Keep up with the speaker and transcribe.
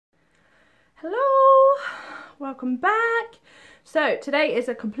Hello, welcome back. So today is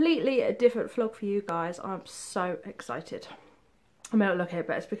a completely different vlog for you guys. I'm so excited. I may not look it,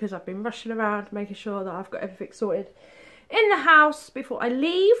 but it's because I've been rushing around making sure that I've got everything sorted in the house before I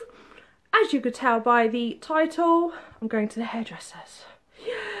leave. As you could tell by the title, I'm going to the hairdressers.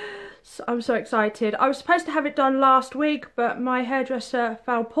 Yes, I'm so excited. I was supposed to have it done last week, but my hairdresser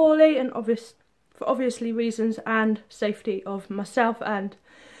fell poorly, and for obviously reasons and safety of myself and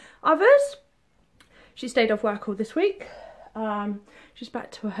others. She stayed off work all this week. She's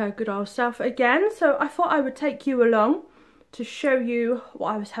back to her good old self again. So I thought I would take you along to show you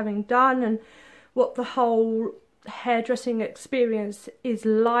what I was having done and what the whole hairdressing experience is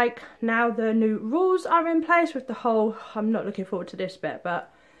like now the new rules are in place with the whole, I'm not looking forward to this bit,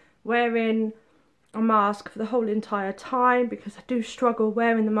 but wearing a mask for the whole entire time, because I do struggle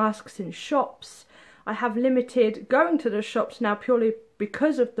wearing the masks in shops. I have limited going to the shops now purely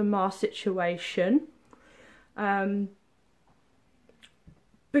because of the mask situation.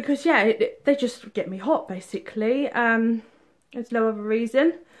 Because yeah, they just get me hot basically. There's no other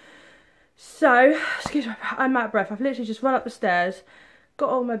reason. So, excuse me, I'm out of breath. I've literally just run up the stairs, got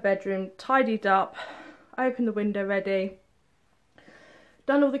all my bedroom tidied up, opened the window ready,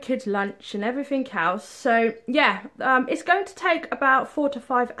 done all the kids' lunch and everything else. So yeah, it's going to take about 4 to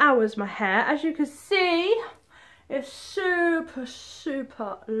 5 hours, my hair. As you can see, it's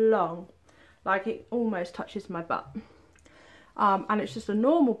super long. Like, it almost touches my butt. And it's just a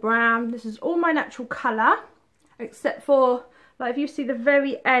normal brown. This is all my natural colour, except for, like, if you see the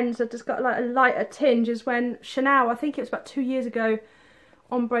very ends, I've just got like a lighter tinge, is when Chanel, I think it was about 2 years ago,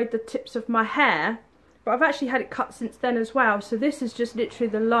 ombre'd the tips of my hair. But I've actually had it cut since then as well. So this is just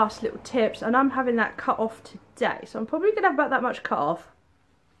literally the last little tips, and I'm having that cut off today. So I'm probably going to have about that much cut off.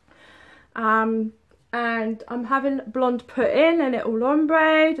 And I'm having blonde put in and it all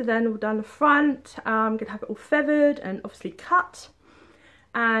ombre, and then all down the front. I'm going to have it all feathered and obviously cut.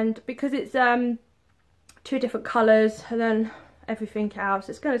 And because it's 2 different colours and then everything else,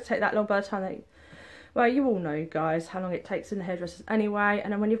 it's going to take that long by the time they... Well, you all know, guys, how long it takes in the hairdressers anyway.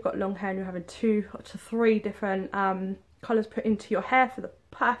 And then when you've got long hair and you're having 2 to 3 different colours put into your hair for the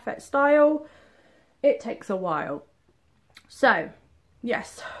perfect style, it takes a while. So...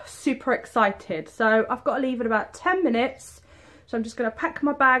 yes, super excited. So I've got to leave in about 10 minutes. So I'm just going to pack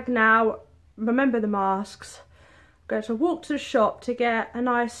my bag now. Remember the masks. I'm going to walk to the shop to get a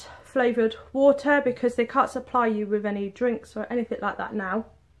nice flavoured water, because they can't supply you with any drinks or anything like that now.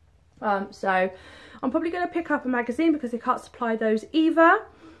 So I'm probably going to pick up a magazine, because they can't supply those either.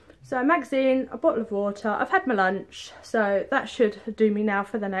 So a magazine, a bottle of water. I've had my lunch, so that should do me now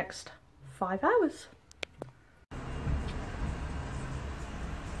for the next 5 hours.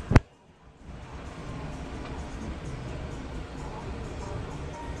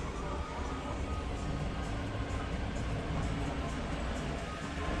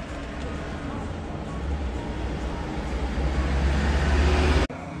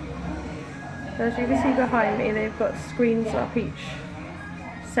 As you can see behind me, they've got screens up each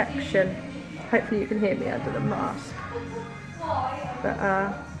section. Hopefully you can hear me under the mask. But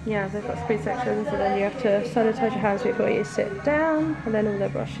yeah, they've got screen sections, and then you have to sanitize your hands before you sit down, and then all their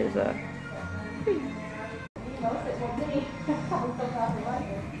brushes are free.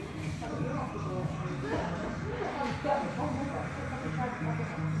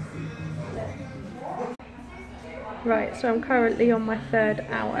 Right, so I'm currently on my 3rd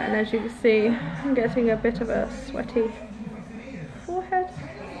hour, and as you can see, I'm getting a bit of a sweaty forehead.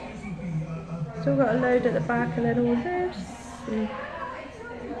 Still got a load at the back, and then all this. And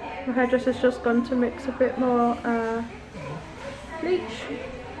my hairdresser's just gone to mix a bit more bleach.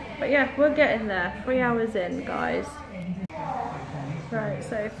 But yeah, we're getting there. 3 hours in, guys. Right,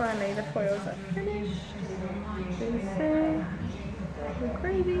 so finally the foils are finished. You can see, I'm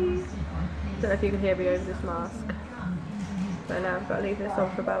crazy. Don't know if you can hear me over this mask. So now I've got to leave this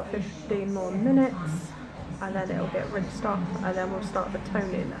on for about 15 more minutes, and then it'll get rinsed off, and then we'll start the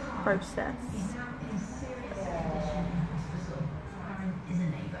toning process.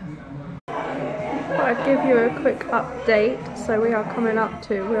 I'll give you a quick update. So we are coming up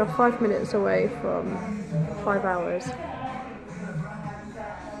to, we are 5 minutes away from 5 hours.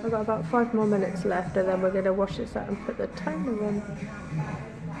 I've got about 5 more minutes left, and then we're going to wash this out and put the toner on.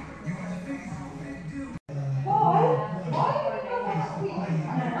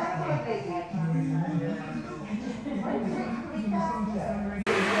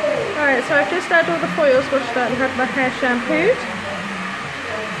 Alright, so I've just had all the foils washed out and had my hair shampooed.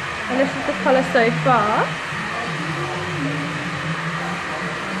 And this is the colour so far.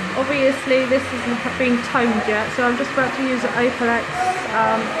 Obviously this hasn't been toned yet, so I'm just about to use an Opalex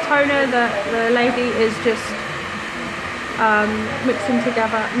toner that the lady is just mixing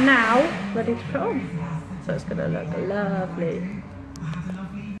together now, ready to put on. So it's going to look lovely.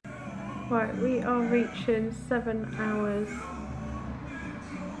 Right, we are reaching 7 hours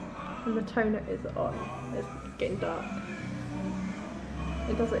and the toner is on. It's getting dark.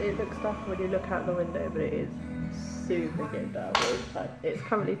 It looks dark when you look out the window, but it is super getting dark. It's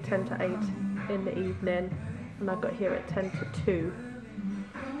currently 10 to 8 in the evening and I got here at 10 to 2.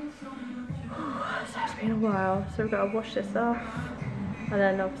 So it's been a while, so we've got to wash this off and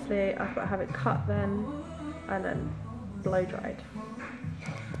then obviously I've got to have it cut then and then blow dried.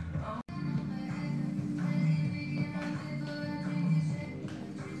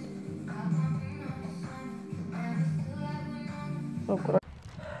 Oh God.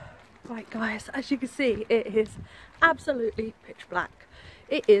 Right guys, as you can see it is absolutely pitch black.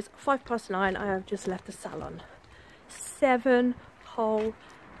 It is 9:05. I have just left the salon. 7 whole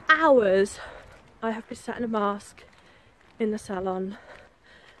hours I have been sat in a mask in the salon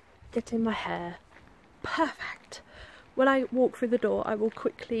getting my hair perfect. When I walk through the door I will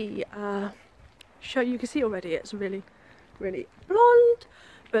quickly show you. You can see already it's really blonde,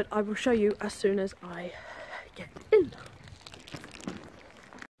 but I will show you as soon as I get in.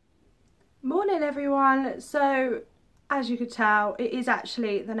 Morning everyone. So as you could tell it is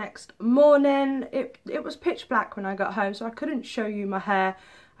actually the next morning. It was pitch black when I got home, so I couldn't show you my hair.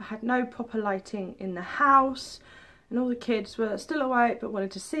 I had no proper lighting in the house and all the kids were still awake but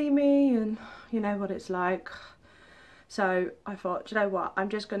wanted to see me, and you know what it's like. So I thought, you know what, I'm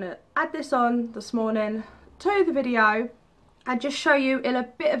just going to add this on this morning to the video and just show you in a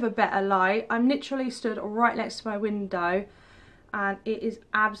bit of a better light. I'm literally stood right next to my window and it is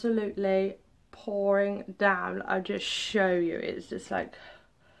absolutely pouring down. I'll just show you. It's just like,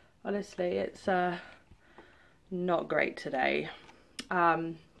 honestly, it's not great today.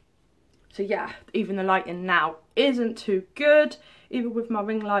 So yeah, even the lighting now isn't too good. Even with my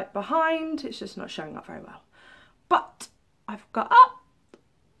ring light behind, it's just not showing up very well. But I've got up,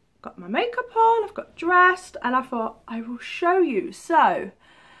 got my makeup on, I've got dressed, and I thought I will show you. So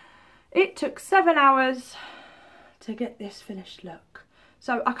it took 7 hours to get this finished look.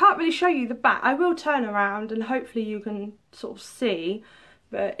 So I can't really show you the back. I will turn around and hopefully you can sort of see.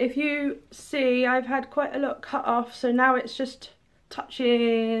 But if you see, I've had quite a lot cut off, so now it's just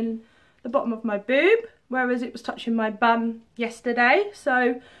touching the bottom of my boob, whereas it was touching my bum yesterday.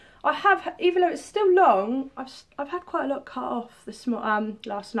 So I have, even though it's still long, I've had quite a lot cut off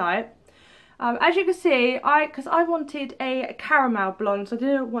last night. As you can see, because I wanted a caramel blonde, so I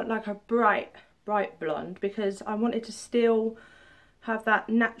didn't want like a bright blonde, because I wanted to still have that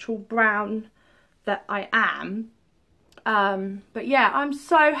natural brown that I am. But yeah, I'm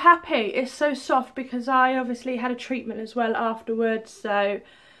so happy. It's so soft because I obviously had a treatment as well afterwards, so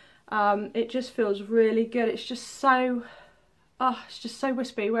it just feels really good. It's just so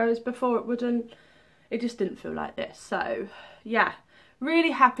wispy, whereas before it just didn't feel like this. So yeah,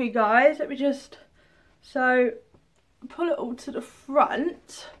 really happy guys. Let me just pull it all to the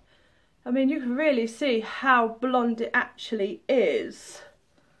front. I mean, you can really see how blonde it actually is.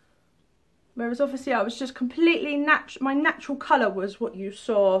 Whereas obviously I was just completely natural. My natural colour was what you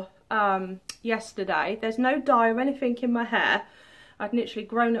saw yesterday. There's no dye or anything in my hair. I'd literally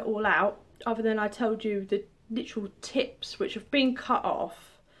grown it all out, other than I told you the literal tips which have been cut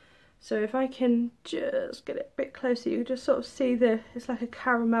off. So if I can just get it a bit closer, you can just sort of see it's like a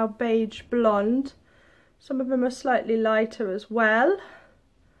caramel beige blonde. Some of them are slightly lighter as well.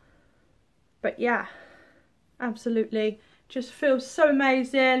 But yeah, absolutely, just feels so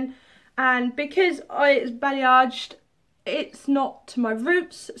amazing. And because it's balayaged, it's not to my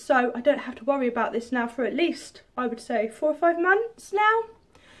roots, so I don't have to worry about this now for at least, I would say, 4 or 5 months now.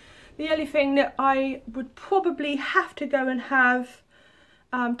 The only thing that I would probably have to go and have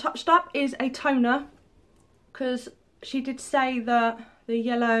touched up is a toner, because she did say that the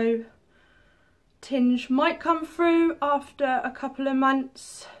yellow tinge might come through after a couple of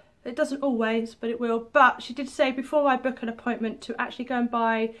months. It doesn't always, but it will. But she did say before I book an appointment to actually go and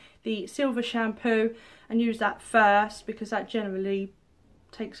buy the silver shampoo and use that first, because that generally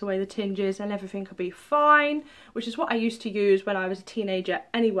takes away the tinges and everything will be fine, which is what I used to use when I was a teenager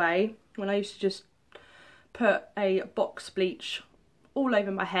anyway, when I used to just put a box bleach all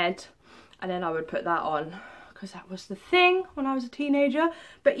over my head and then I would put that on, because that was the thing when I was a teenager.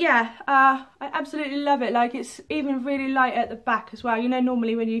 But yeah, I absolutely love it. Like, it's even really light at the back as well. You know,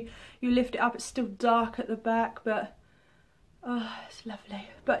 normally when you lift it up it's still dark at the back, but oh, it's lovely.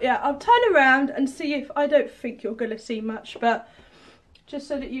 But yeah, I'll turn around and see if, I don't think you're gonna see much, but just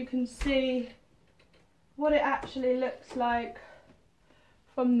so that you can see what it actually looks like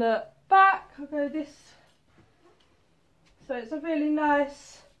from the back. I'll go this. So it's a really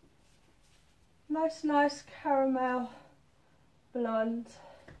nice caramel blonde.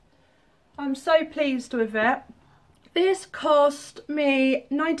 I'm so pleased with it. This cost me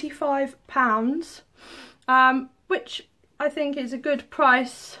 £95, which I think is a good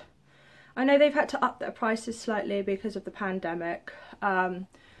price. I know they've had to up their prices slightly because of the pandemic,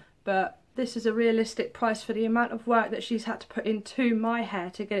 but this is a realistic price for the amount of work that she's had to put into my hair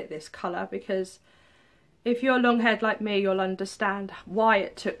to get it this colour, because if you're long haired like me, you'll understand why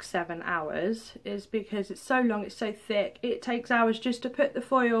it took 7 hours, is because it's so long, it's so thick, it takes hours just to put the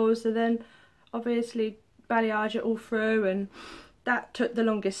foils and then obviously balayage it all through, and that took the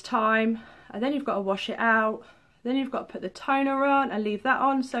longest time. And then you've got to wash it out, then you've got to put the toner on and leave that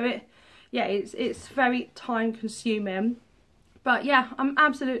on, so it's very time consuming. But yeah, I'm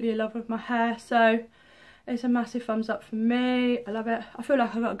absolutely in love with my hair, so it's a massive thumbs up for me. I love it. I feel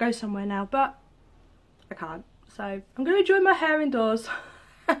like I've got to go somewhere now, but I can't. So I'm going to enjoy my hair indoors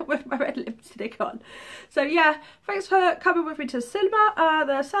with my red lipstick on. So yeah, thanks for coming with me to the cinema,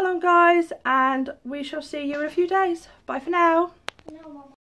 the salon, guys, and we shall see you in a few days. Bye for now.